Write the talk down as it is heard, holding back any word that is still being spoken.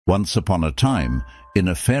Once upon a time, in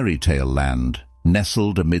a fairy tale land,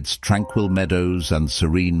 nestled amidst tranquil meadows and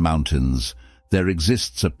serene mountains, there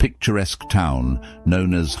exists a picturesque town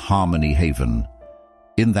known as Harmony Haven.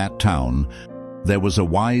 In that town, there was a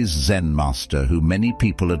wise Zen master who many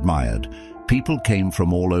people admired. People came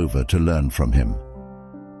from all over to learn from him.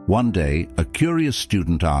 One day, a curious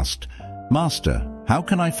student asked, "Master, how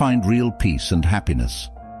can I find real peace and happiness?"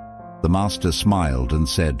 The master smiled and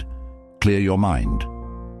said, "Clear your mind."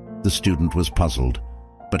 The student was puzzled.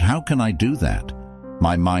 "But how can I do that?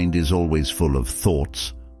 My mind is always full of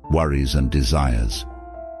thoughts, worries and desires."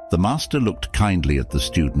 The master looked kindly at the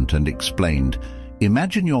student and explained,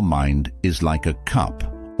 "Imagine your mind is like a cup,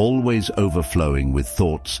 always overflowing with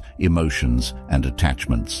thoughts, emotions and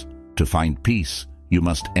attachments. To find peace, you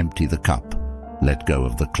must empty the cup. Let go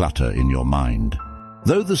of the clutter in your mind."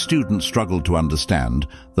 Though the student struggled to understand,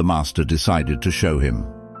 the master decided to show him.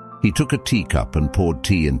 He took a teacup and poured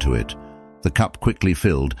tea into it. The cup quickly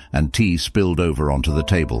filled and tea spilled over onto the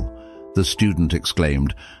table. The student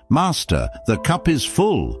exclaimed, "Master, the cup is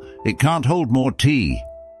full. It can't hold more tea."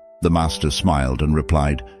 The master smiled and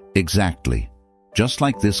replied, "Exactly. Just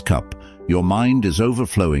like this cup, your mind is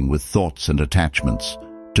overflowing with thoughts and attachments.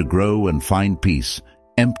 To grow and find peace,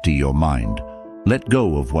 empty your mind. Let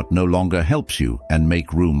go of what no longer helps you and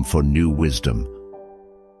make room for new wisdom."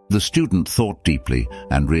 The student thought deeply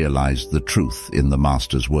and realized the truth in the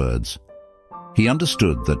master's words. He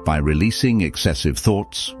understood that by releasing excessive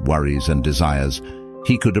thoughts, worries and desires,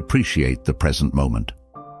 he could appreciate the present moment.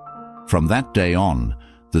 From that day on,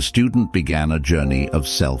 the student began a journey of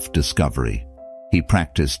self-discovery. He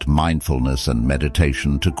practiced mindfulness and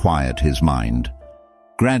meditation to quiet his mind.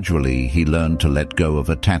 Gradually, he learned to let go of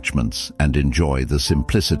attachments and enjoy the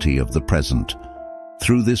simplicity of the present.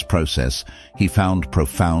 Through this process, he found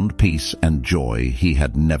profound peace and joy he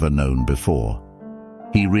had never known before.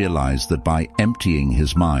 He realized that by emptying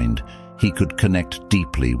his mind, he could connect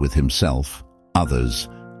deeply with himself, others,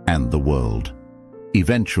 and the world.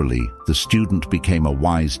 Eventually, the student became a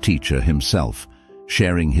wise teacher himself,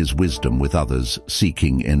 sharing his wisdom with others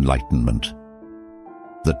seeking enlightenment.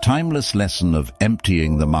 The timeless lesson of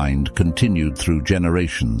emptying the mind continued through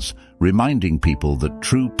generations, reminding people that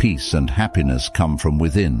true peace and happiness come from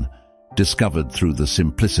within, discovered through the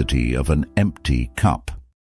simplicity of an empty cup.